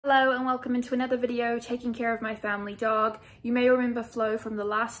Hello and welcome into another video taking care of my family dog. You may remember Flo from the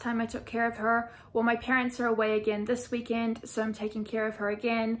last time I took care of her. Well, my parents are away again this weekend, so I'm taking care of her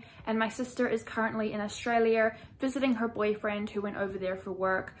again, and my sister is currently in Australia visiting her boyfriend who went over there for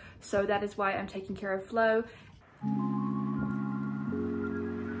work, so that is why I'm taking care of Flo.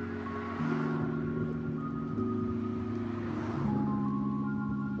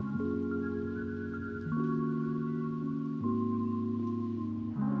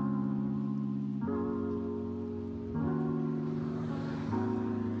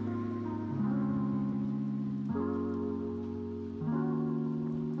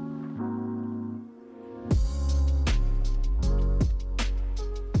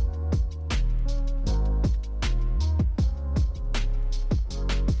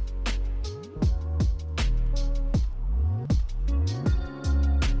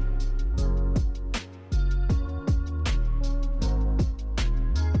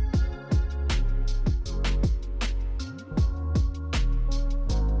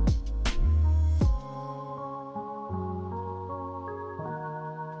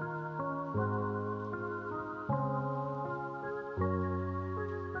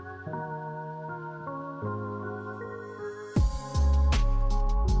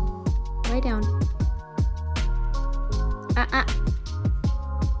 Lie down.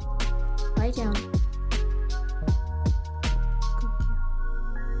 Lie down.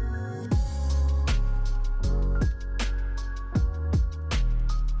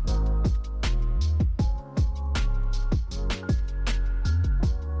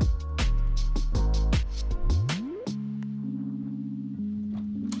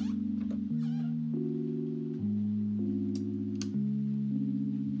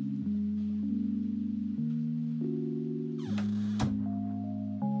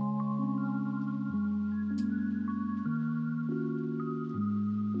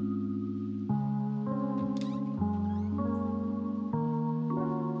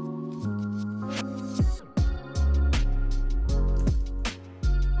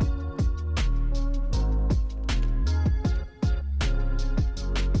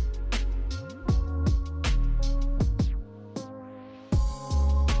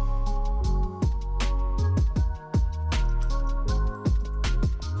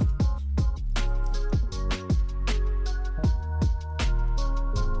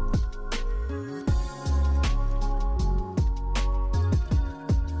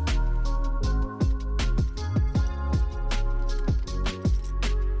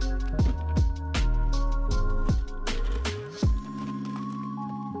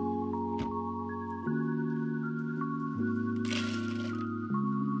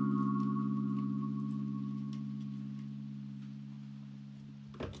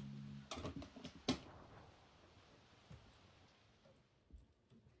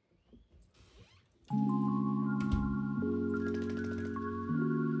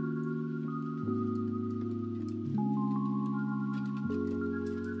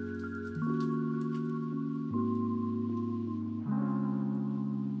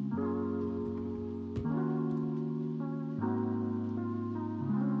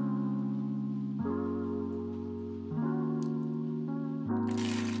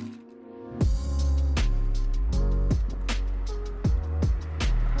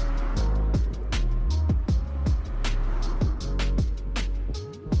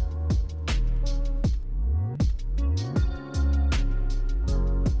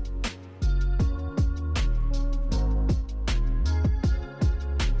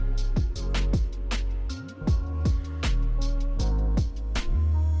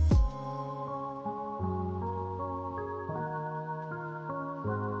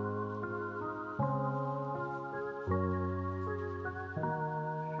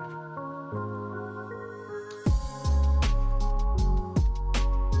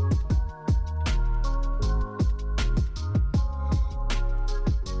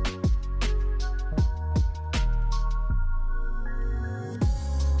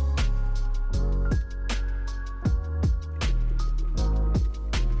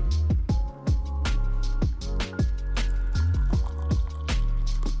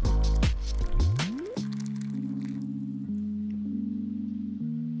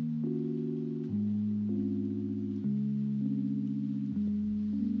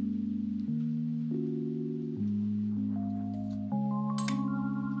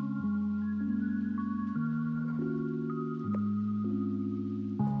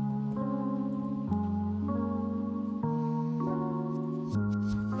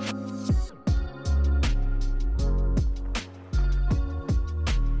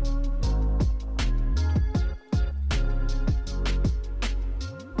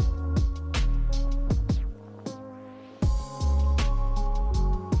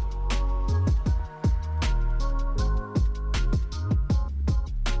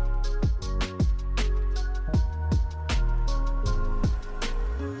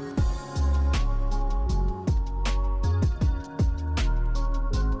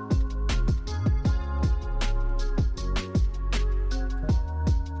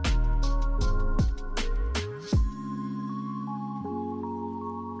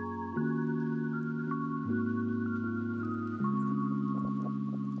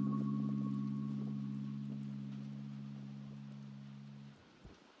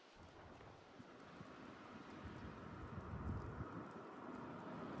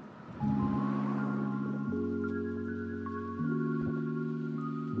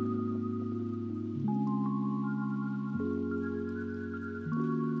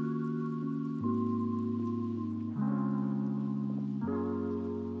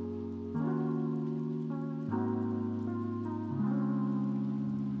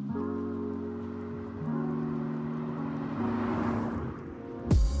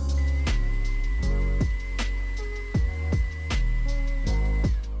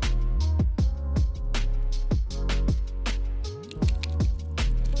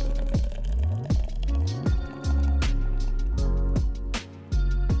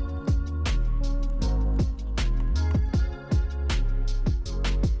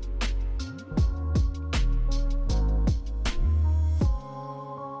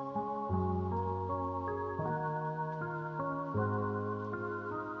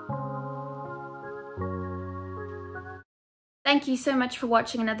 Thank you so much for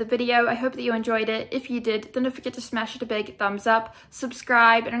watching another video. I hope that you enjoyed it. If you did, then don't forget to smash it a big thumbs up,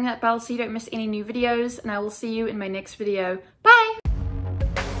 subscribe, and ring that bell so you don't miss any new videos, and I will see you in my next video. Bye!